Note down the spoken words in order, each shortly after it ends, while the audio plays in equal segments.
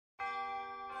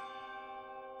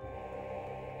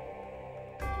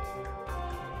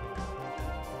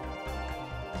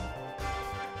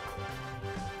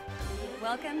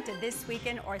Welcome to This Week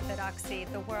in Orthodoxy,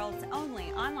 the world's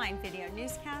only online video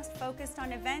newscast focused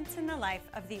on events in the life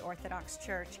of the Orthodox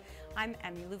Church. I'm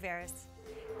Emmy Louveris.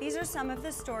 These are some of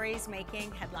the stories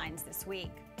making headlines this week.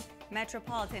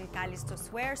 Metropolitan Callisto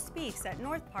Swear speaks at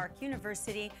North Park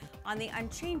University on the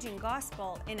unchanging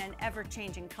gospel in an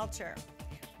ever-changing culture.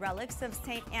 Relics of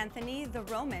St. Anthony the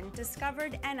Roman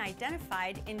discovered and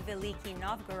identified in Veliki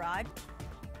Novgorod.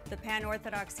 The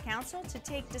Pan-Orthodox Council to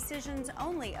take decisions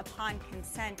only upon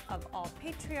consent of all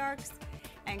patriarchs.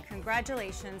 And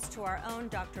congratulations to our own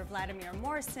Dr. Vladimir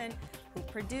Morrison, who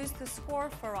produced the score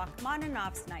for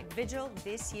Rachmaninoff's Night Vigil,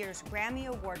 this year's Grammy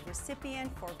Award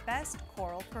recipient for Best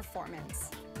Choral Performance.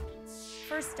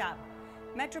 First up,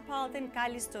 Metropolitan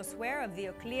Callisto Swear of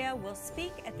Dioclea will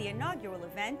speak at the inaugural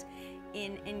event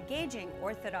in engaging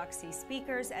Orthodoxy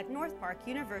speakers at North Park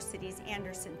University's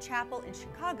Anderson Chapel in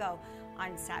Chicago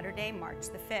on Saturday, March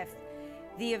the 5th.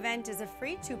 The event is a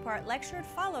free two-part lecture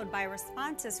followed by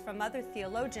responses from other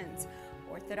theologians.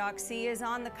 Orthodoxy is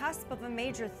on the cusp of a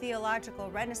major theological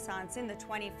renaissance in the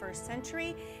 21st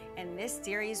century, and this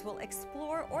series will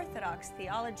explore Orthodox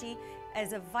theology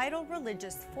as a vital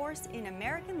religious force in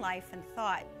American life and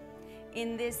thought.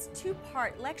 In this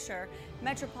two-part lecture,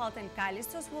 Metropolitan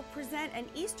Callistos will present an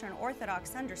Eastern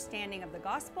Orthodox understanding of the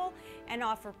gospel and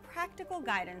offer practical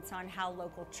guidance on how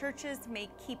local churches may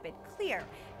keep it clear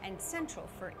and central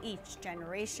for each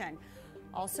generation.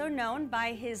 Also known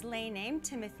by his lay name,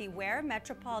 Timothy Ware,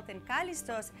 Metropolitan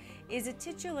Callistos is a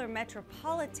titular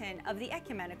metropolitan of the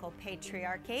Ecumenical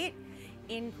Patriarchate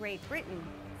in Great Britain.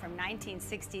 From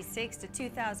 1966 to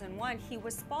 2001, he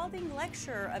was Spalding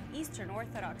Lecturer of Eastern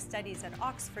Orthodox Studies at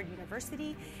Oxford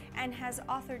University and has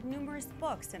authored numerous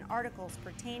books and articles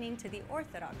pertaining to the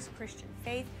Orthodox Christian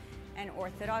faith and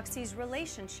Orthodoxy's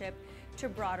relationship to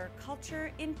broader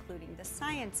culture, including the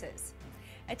sciences.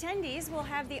 Attendees will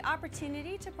have the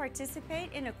opportunity to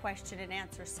participate in a question and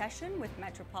answer session with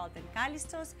Metropolitan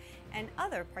Callistos and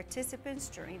other participants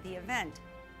during the event.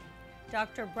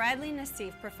 Dr. Bradley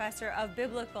Nassif, Professor of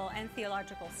Biblical and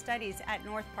Theological Studies at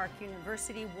North Park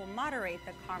University, will moderate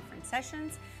the conference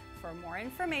sessions. For more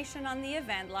information on the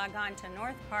event, log on to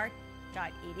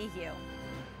northpark.edu.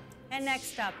 And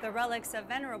next up, the relics of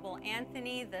Venerable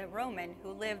Anthony the Roman,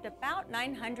 who lived about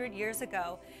 900 years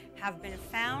ago, have been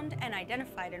found and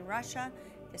identified in Russia,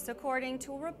 this according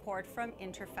to a report from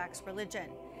Interfax Religion.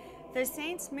 The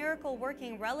saint's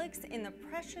miracle-working relics in the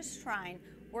precious shrine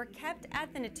were kept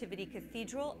at the Nativity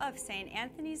Cathedral of St.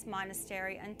 Anthony's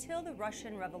Monastery until the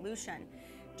Russian Revolution.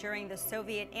 During the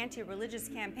Soviet anti-religious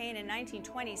campaign in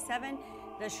 1927,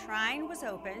 the shrine was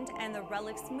opened and the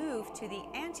relics moved to the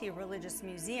Anti-Religious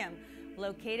Museum,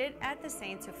 located at the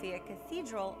St. Sophia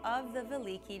Cathedral of the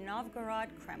Veliki Novgorod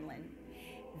Kremlin.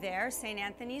 There, St.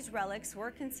 Anthony's relics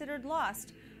were considered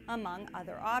lost, among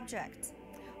other objects.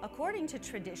 According to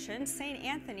tradition, St.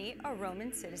 Anthony, a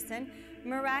Roman citizen,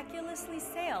 miraculously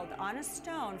sailed on a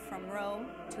stone from Rome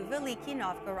to Veliki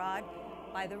Novgorod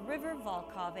by the river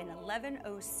Volkhov in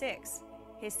 1106.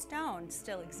 His stone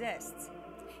still exists.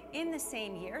 In the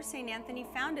same year, St. Anthony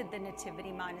founded the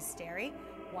Nativity Monastery,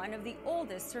 one of the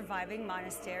oldest surviving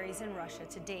monasteries in Russia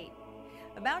to date.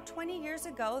 About 20 years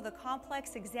ago, the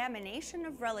complex examination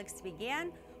of relics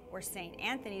began, where St.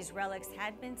 Anthony's relics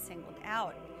had been singled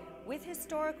out. With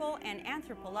historical and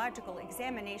anthropological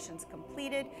examinations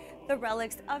completed, the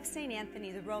relics of St.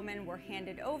 Anthony the Roman were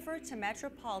handed over to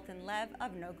Metropolitan Lev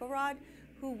of Novgorod,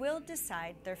 who will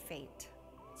decide their fate.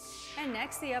 And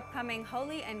next, the upcoming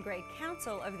Holy and Great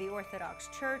Council of the Orthodox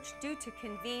Church, due to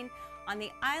convene on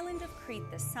the island of Crete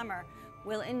this summer,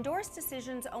 will endorse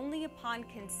decisions only upon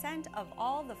consent of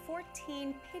all the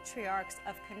 14 patriarchs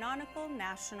of canonical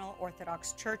national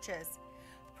Orthodox churches.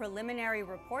 Preliminary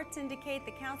reports indicate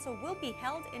the council will be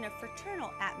held in a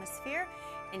fraternal atmosphere,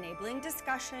 enabling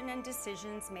discussion and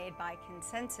decisions made by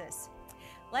consensus.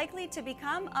 Likely to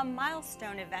become a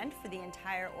milestone event for the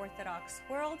entire Orthodox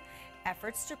world,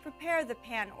 efforts to prepare the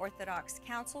Pan-Orthodox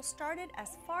Council started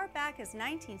as far back as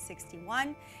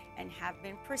 1961 and have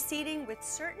been proceeding with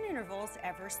certain intervals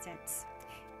ever since.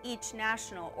 Each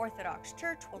national Orthodox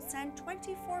church will send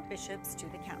 24 bishops to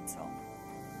the council.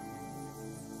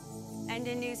 And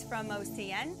in news from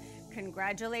OCN,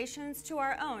 congratulations to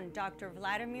our own Dr.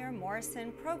 Vladimir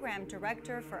Morrison, Program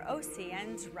Director for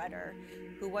OCN's Rudder,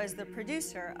 who was the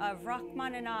producer of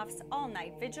Rachmaninoff's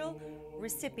All-Night Vigil,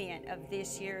 recipient of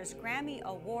this year's Grammy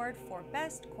Award for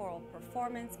Best Choral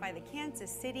Performance by the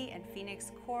Kansas City and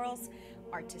Phoenix Chorals,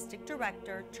 Artistic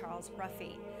Director Charles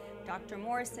Bruffy. Dr.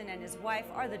 Morrison and his wife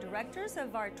are the directors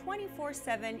of our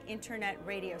 24/7 internet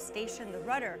radio station, The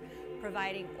Rudder,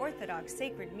 providing Orthodox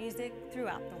sacred music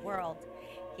throughout the world.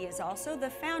 He is also the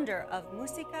founder of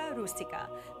Musica Rusica,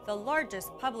 the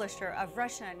largest publisher of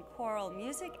Russian choral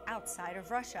music outside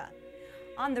of Russia.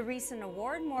 On the recent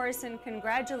award, Morrison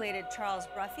congratulated Charles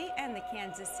Bruffy and the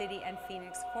Kansas City and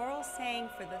Phoenix Choral, saying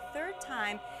for the third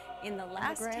time in the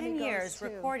last 10 years,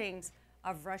 recordings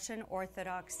of Russian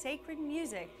Orthodox sacred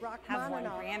music have won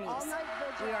Grammys.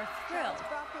 We are thrilled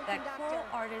that choral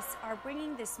artists are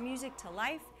bringing this music to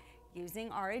life,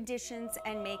 using our additions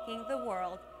and making the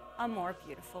world a more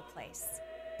beautiful place.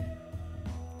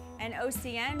 And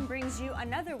OCN brings you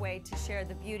another way to share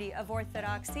the beauty of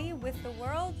Orthodoxy with the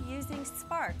world using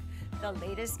Spark, the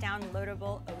latest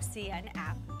downloadable OCN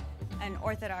app. An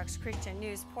Orthodox Christian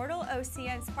news portal,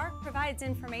 OCN Spark provides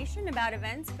information about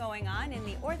events going on in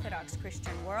the Orthodox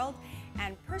Christian world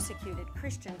and persecuted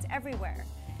Christians everywhere.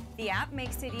 The app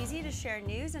makes it easy to share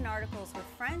news and articles with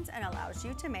friends and allows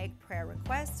you to make prayer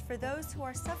requests for those who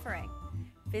are suffering.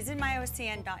 Visit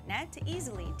myocn.net to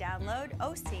easily download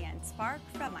OCN Spark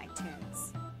from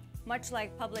iTunes. Much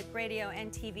like public radio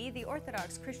and TV, the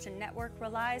Orthodox Christian Network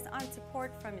relies on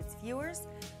support from its viewers,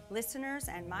 listeners,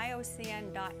 and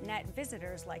myocn.net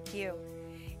visitors like you.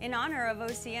 In honor of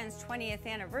OCN's 20th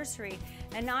anniversary,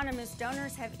 anonymous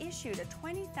donors have issued a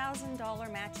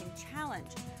 $20,000 matching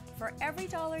challenge. For every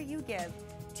dollar you give,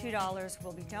 $2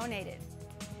 will be donated.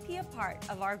 Be a part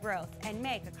of our growth and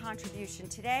make a contribution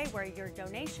today where your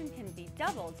donation can be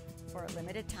doubled for a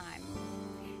limited time.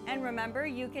 And remember,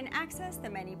 you can access the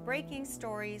many breaking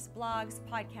stories, blogs,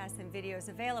 podcasts, and videos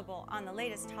available on the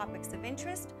latest topics of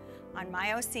interest on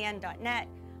myocn.net,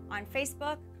 on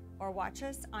Facebook, or watch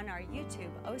us on our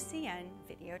YouTube OCN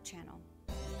video channel.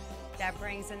 That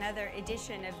brings another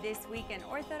edition of This Week in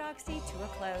Orthodoxy to a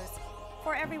close.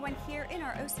 For everyone here in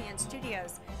our OCN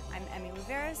studios, I'm Emmy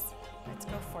Luveris. Let's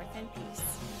go forth in peace.